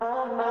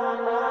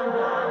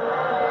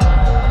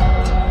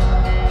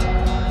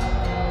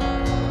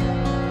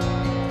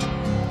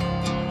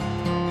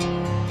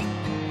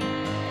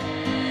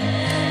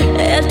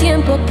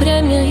tiempo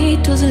apremia y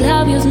tus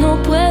labios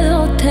no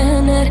puedo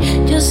tener.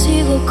 Yo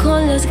sigo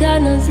con las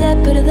ganas de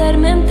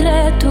perderme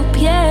entre tu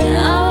piel.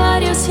 A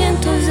varios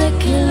cientos de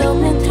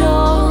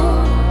kilómetros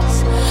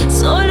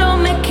solo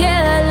me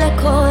queda el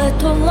eco de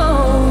tu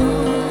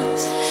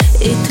voz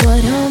y tu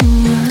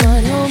aroma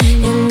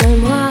en la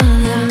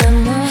almohada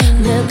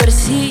me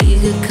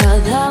persigue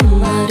cada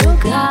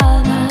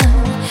madrugada.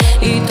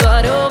 Y tu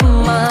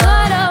aroma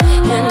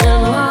en la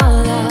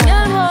almohada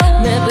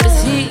me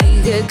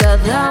persigue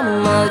cada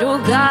madrugada.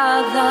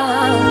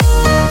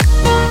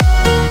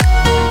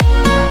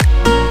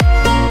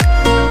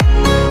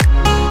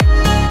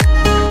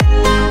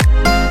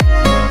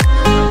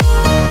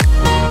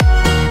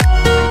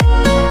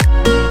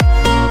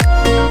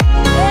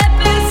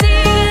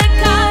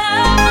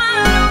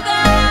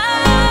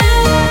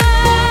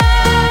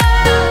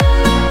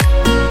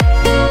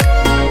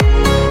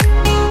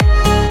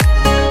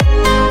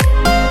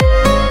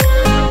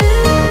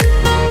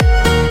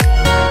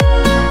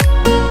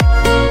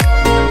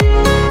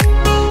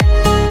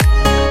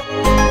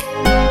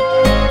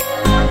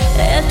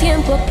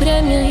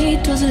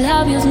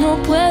 No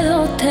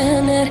puedo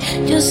tener.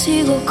 Yo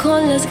sigo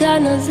con las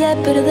ganas de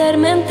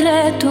perderme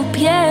entre tu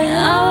piel.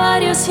 A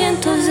varios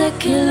cientos de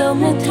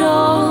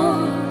kilómetros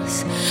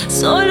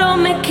solo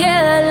me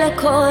queda el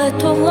eco de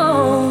tu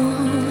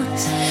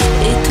voz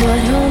y tu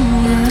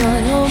aroma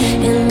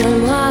en la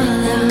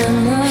almohada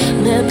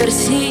me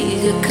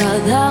persigue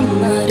cada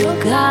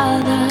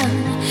madrugada.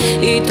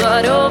 Y tu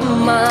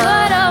aroma